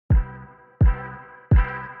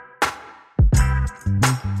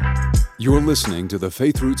You're listening to the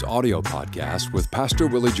Faith Roots audio podcast with Pastor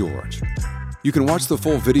Willie George. You can watch the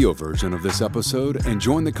full video version of this episode and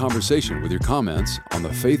join the conversation with your comments on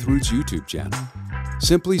the Faith Roots YouTube channel.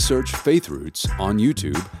 Simply search Faith Roots on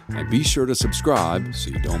YouTube and be sure to subscribe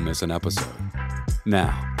so you don't miss an episode.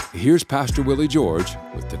 Now, here's Pastor Willie George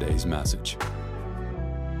with today's message.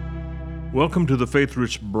 Welcome to the Faith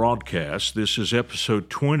Roots broadcast. This is episode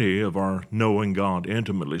 20 of our Knowing God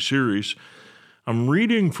Intimately series. I'm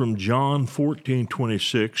reading from John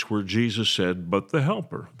 14:26, where Jesus said, "But the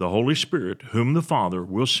Helper, the Holy Spirit, whom the Father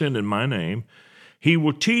will send in my name, he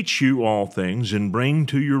will teach you all things and bring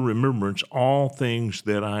to your remembrance all things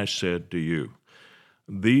that I said to you."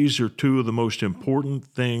 These are two of the most important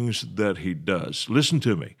things that he does. Listen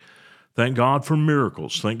to me. Thank God for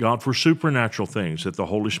miracles. Thank God for supernatural things that the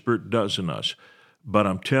Holy Spirit does in us. But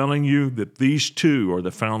I'm telling you that these two are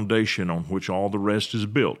the foundation on which all the rest is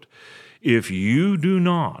built. If you do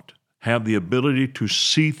not have the ability to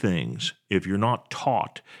see things, if you're not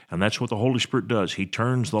taught, and that's what the Holy Spirit does, he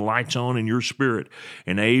turns the lights on in your spirit,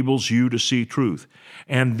 enables you to see truth,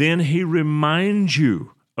 and then he reminds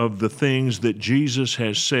you of the things that Jesus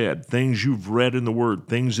has said, things you've read in the Word,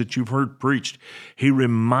 things that you've heard preached. He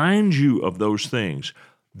reminds you of those things.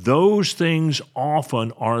 Those things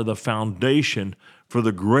often are the foundation for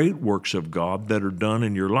the great works of God that are done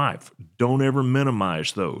in your life. Don't ever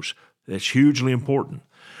minimize those. That's hugely important.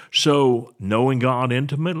 So, knowing God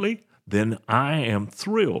intimately, then I am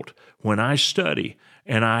thrilled when I study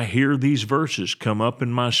and I hear these verses come up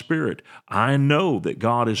in my spirit. I know that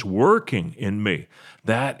God is working in me.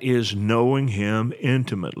 That is knowing Him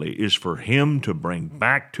intimately, is for Him to bring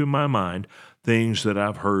back to my mind things that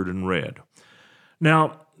I've heard and read.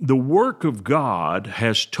 Now, the work of God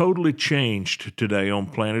has totally changed today on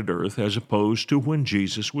planet Earth as opposed to when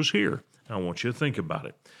Jesus was here. I want you to think about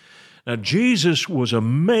it. Now, Jesus was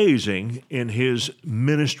amazing in his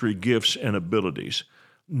ministry gifts and abilities.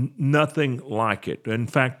 Nothing like it. In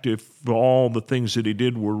fact, if all the things that he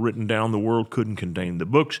did were written down, the world couldn't contain the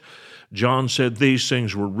books. John said these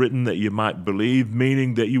things were written that you might believe,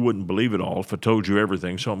 meaning that you wouldn't believe it all if I told you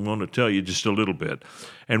everything, so I'm going to tell you just a little bit.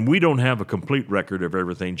 And we don't have a complete record of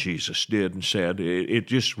everything Jesus did and said. It's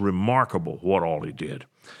just remarkable what all he did.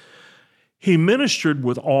 He ministered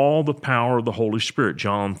with all the power of the Holy Spirit.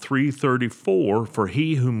 John 3:34, "For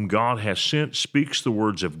he whom God has sent speaks the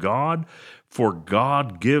words of God, for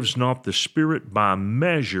God gives not the Spirit by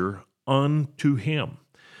measure unto him."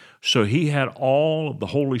 So he had all of the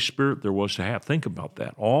Holy Spirit there was to have. Think about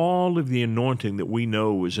that. All of the anointing that we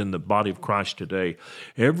know is in the body of Christ today.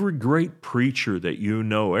 Every great preacher that you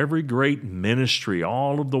know, every great ministry,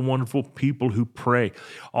 all of the wonderful people who pray,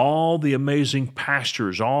 all the amazing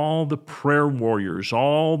pastors, all the prayer warriors,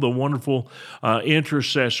 all the wonderful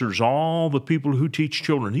intercessors, all the people who teach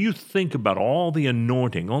children. You think about all the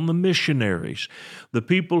anointing on the missionaries, the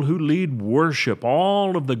people who lead worship,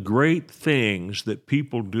 all of the great things that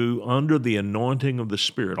people do under the anointing of the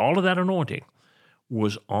Spirit. All of that anointing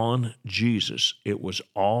was on Jesus. It was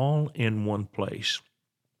all in one place.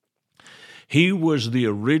 He was the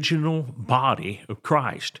original body of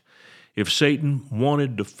Christ. If Satan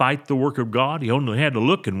wanted to fight the work of God, he only had to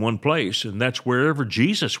look in one place, and that's wherever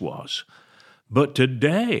Jesus was. But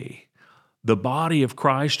today, the body of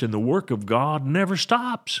Christ and the work of God never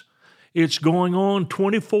stops. It's going on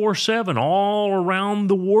 24/7 all around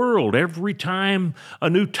the world. Every time a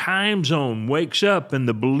new time zone wakes up and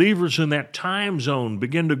the believers in that time zone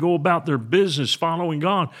begin to go about their business following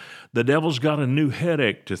God, the devil's got a new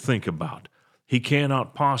headache to think about. He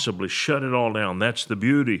cannot possibly shut it all down. That's the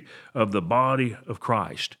beauty of the body of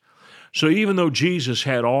Christ. So even though Jesus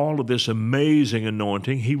had all of this amazing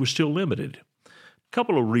anointing, he was still limited. A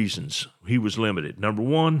couple of reasons he was limited. Number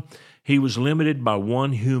one, he was limited by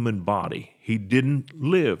one human body. He didn't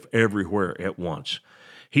live everywhere at once.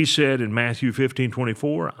 He said in Matthew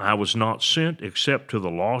 15:24, "I was not sent except to the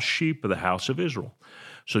lost sheep of the house of Israel."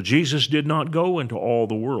 So Jesus did not go into all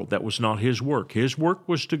the world. That was not his work. His work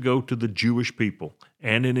was to go to the Jewish people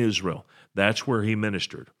and in Israel. That's where he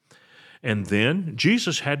ministered. And then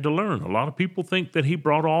Jesus had to learn. A lot of people think that he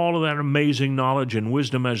brought all of that amazing knowledge and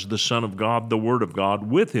wisdom as the Son of God, the Word of God,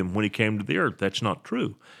 with him when he came to the earth. That's not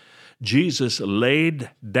true. Jesus laid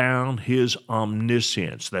down his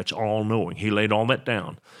omniscience. That's all-knowing. He laid all that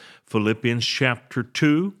down. Philippians chapter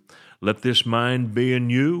 2, "Let this mind be in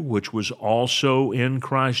you, which was also in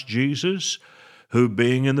Christ Jesus, who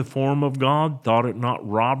being in the form of God, thought it not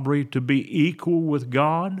robbery to be equal with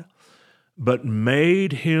God, but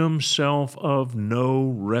made himself of no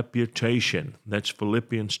reputation." That's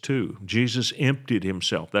Philippians 2. Jesus emptied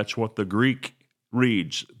himself. That's what the Greek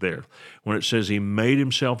reads there. When it says he made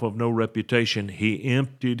himself of no reputation, he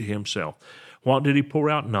emptied himself. What did he pour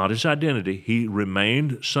out? Not his identity. He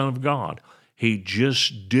remained Son of God. He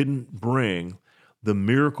just didn't bring the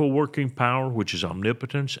miracle-working power, which is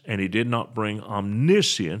omnipotence, and he did not bring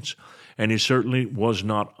omniscience, and he certainly was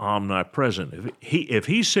not omnipresent. If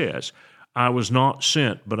he says, I was not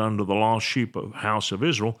sent but unto the lost sheep of house of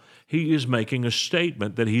Israel, he is making a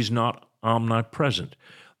statement that he's not omnipresent,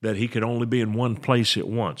 that he could only be in one place at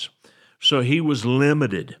once. So he was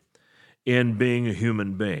limited in being a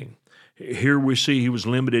human being. Here we see he was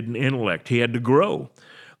limited in intellect. He had to grow.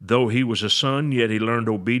 Though he was a son, yet he learned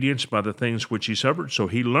obedience by the things which he suffered. So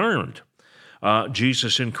he learned.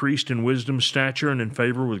 Jesus increased in wisdom, stature, and in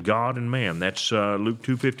favor with God and man. That's Luke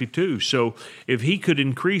 2:52. So if he could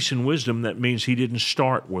increase in wisdom, that means he didn't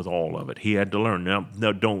start with all of it. He had to learn.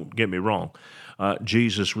 Now don't get me wrong.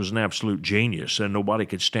 Jesus was an absolute genius, and nobody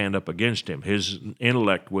could stand up against him. His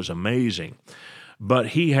intellect was amazing. But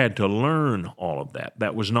he had to learn all of that.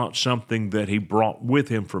 That was not something that he brought with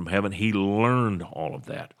him from heaven. He learned all of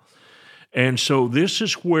that. And so this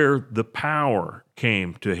is where the power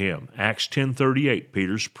came to him. Acts 10:38,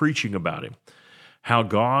 Peter's preaching about him. How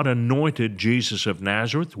God anointed Jesus of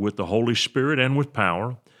Nazareth with the Holy Spirit and with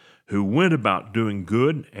power, who went about doing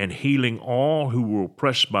good and healing all who were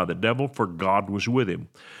oppressed by the devil, for God was with him.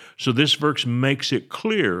 So this verse makes it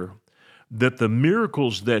clear that the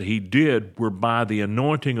miracles that he did were by the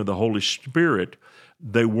anointing of the Holy Spirit.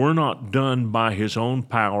 They were not done by his own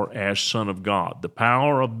power as Son of God. The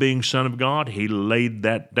power of being Son of God, he laid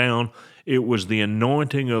that down. It was the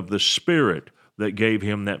anointing of the Spirit that gave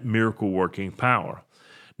him that miracle-working power.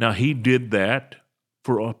 Now, he did that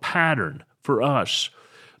for a pattern for us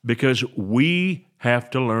because we have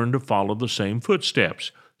to learn to follow the same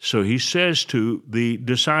footsteps. So he says to the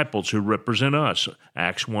disciples who represent us,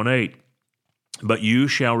 Acts 1:8, but you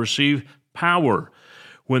shall receive power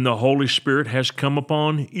when the Holy Spirit has come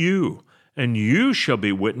upon you, and you shall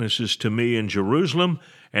be witnesses to me in Jerusalem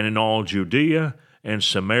and in all Judea and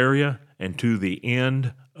Samaria and to the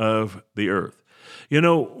end of the earth. You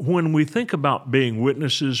know, when we think about being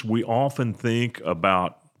witnesses, we often think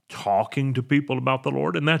about talking to people about the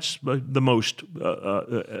Lord, and that's the most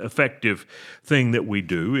effective thing that we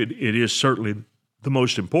do. It is certainly the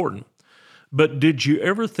most important. But did you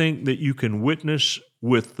ever think that you can witness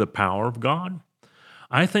with the power of God?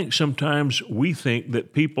 I think sometimes we think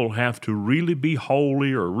that people have to really be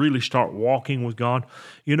holy or really start walking with God.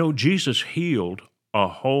 You know, Jesus healed a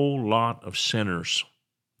whole lot of sinners.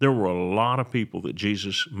 There were a lot of people that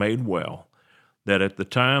Jesus made well, that at the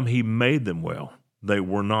time he made them well, they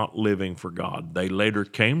were not living for God. They later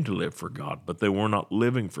came to live for God, but they were not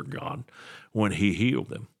living for God when he healed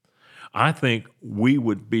them. I think we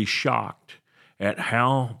would be shocked at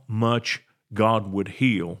how much God would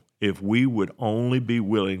heal if we would only be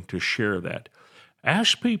willing to share that.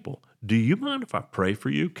 Ask people, do you mind if I pray for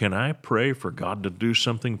you? Can I pray for God to do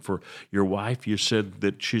something for your wife? You said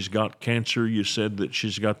that she's got cancer. You said that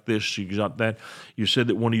she's got this, she's got that. You said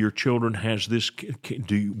that one of your children has this.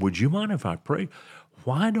 Would you mind if I pray?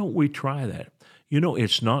 Why don't we try that? You know,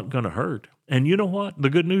 it's not going to hurt. And you know what? The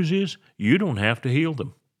good news is you don't have to heal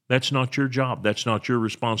them. That's not your job. That's not your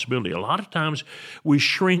responsibility. A lot of times we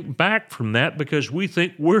shrink back from that because we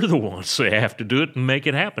think we're the ones that have to do it and make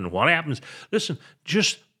it happen. What happens? Listen,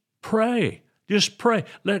 just pray. Just pray.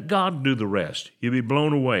 Let God do the rest. You'll be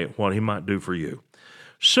blown away at what he might do for you.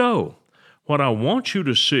 So, what I want you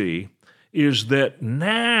to see is that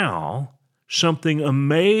now something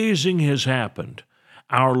amazing has happened.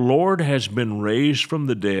 Our Lord has been raised from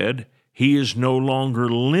the dead. He is no longer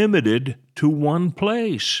limited to one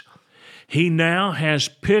place. He now has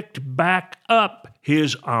picked back up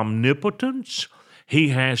his omnipotence. He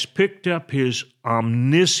has picked up his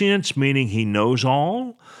omniscience, meaning he knows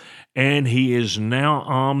all, and he is now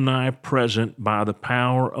omnipresent by the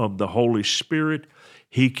power of the Holy Spirit.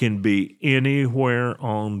 He can be anywhere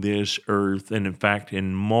on this earth, and in fact,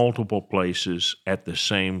 in multiple places at the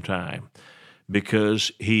same time,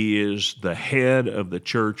 because he is the head of the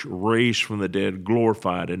church, raised from the dead,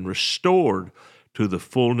 glorified, and restored to the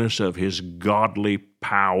fullness of his godly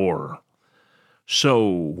power. So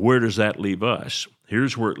where does that leave us?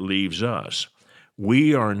 Here's where it leaves us.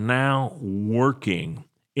 We are now working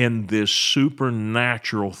in this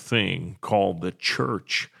supernatural thing called the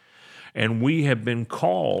church, and we have been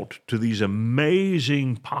called to these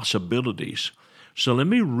amazing possibilities. So let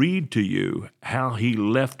me read to you how he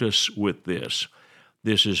left us with this.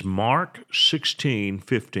 This is Mark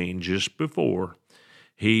 16:15, just before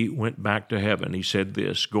he went back to heaven. He said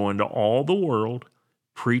this, "Go into all the world,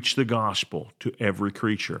 preach the gospel to every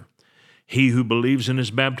creature. He who believes and is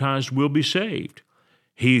baptized will be saved.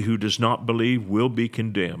 He who does not believe will be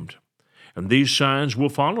condemned. And these signs will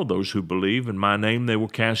follow those who believe. In my name they will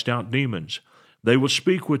cast out demons. They will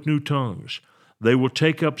speak with new tongues. They will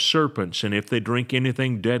take up serpents, and if they drink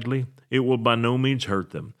anything deadly, it will by no means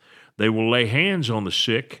hurt them. They will lay hands on the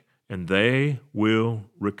sick, and they will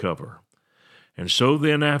recover. And so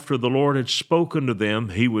then, after the Lord had spoken to them,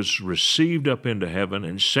 he was received up into heaven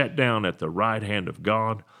and sat down at the right hand of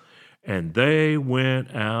God. And they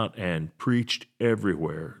went out and preached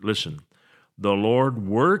everywhere. Listen, the Lord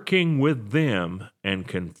working with them and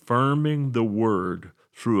confirming the word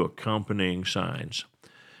through accompanying signs.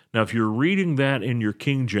 Now, if you're reading that in your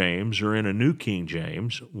King James or in a New King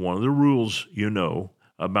James, one of the rules you know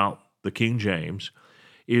about the King James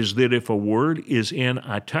is that if a word is in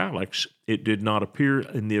italics, it did not appear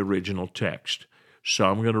in the original text. So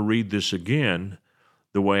I'm going to read this again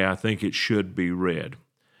the way I think it should be read.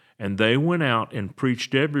 And they went out and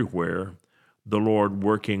preached everywhere, the Lord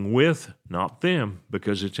working with, not them,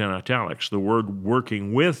 because it's in italics, the word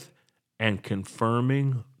working with and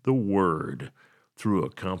confirming the word through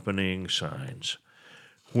accompanying signs.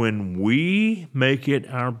 When we make it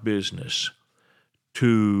our business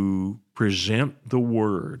to present the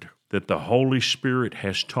word that the Holy Spirit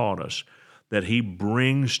has taught us, that he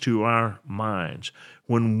brings to our minds,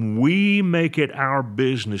 when we make it our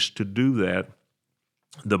business to do that,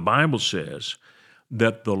 the Bible says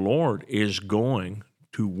that the Lord is going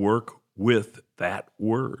to work with that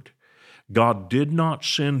word. God did not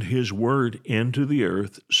send his word into the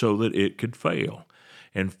earth so that it could fail.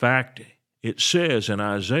 In fact, it says in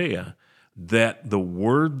Isaiah that the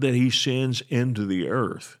word that he sends into the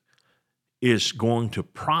earth is going to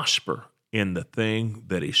prosper in the thing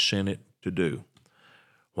that he sent it to do.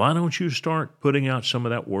 Why don't you start putting out some of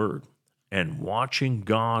that word and watching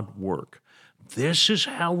God work? This is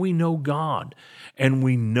how we know God, and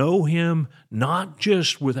we know him not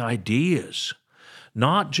just with ideas,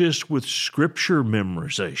 not just with scripture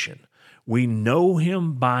memorization. We know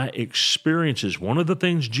him by experiences. One of the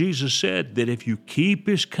things Jesus said, that if you keep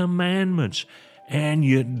his commandments and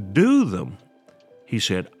you do them, he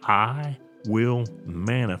said, I will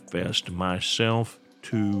manifest myself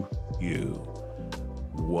to you.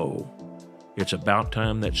 Whoa. It's about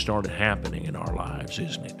time that started happening in our lives,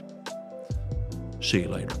 isn't it? See you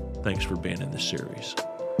later. Thanks for being in this series.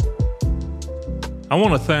 I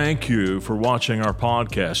want to thank you for watching our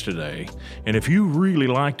podcast today. And if you really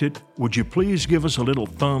liked it, would you please give us a little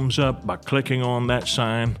thumbs up by clicking on that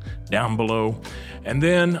sign down below? And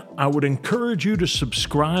then I would encourage you to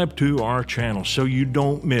subscribe to our channel so you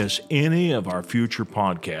don't miss any of our future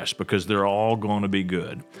podcasts, because they're all going to be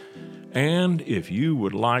good. And if you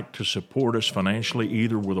would like to support us financially,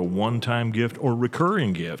 either with a one-time gift or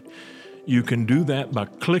recurring gift, you can do that by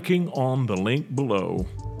clicking on the link below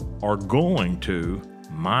or going to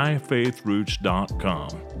myfaithroots.com.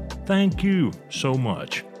 Thank you so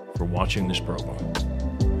much for watching this program.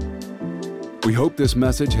 We hope this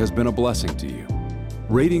message has been a blessing to you.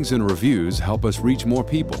 Ratings and reviews help us reach more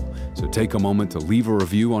people, so take a moment to leave a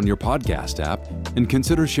review on your podcast app and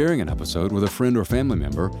consider sharing an episode with a friend or family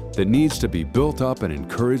member that needs to be built up and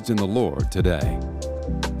encouraged in the Lord today.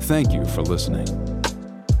 Thank you for listening.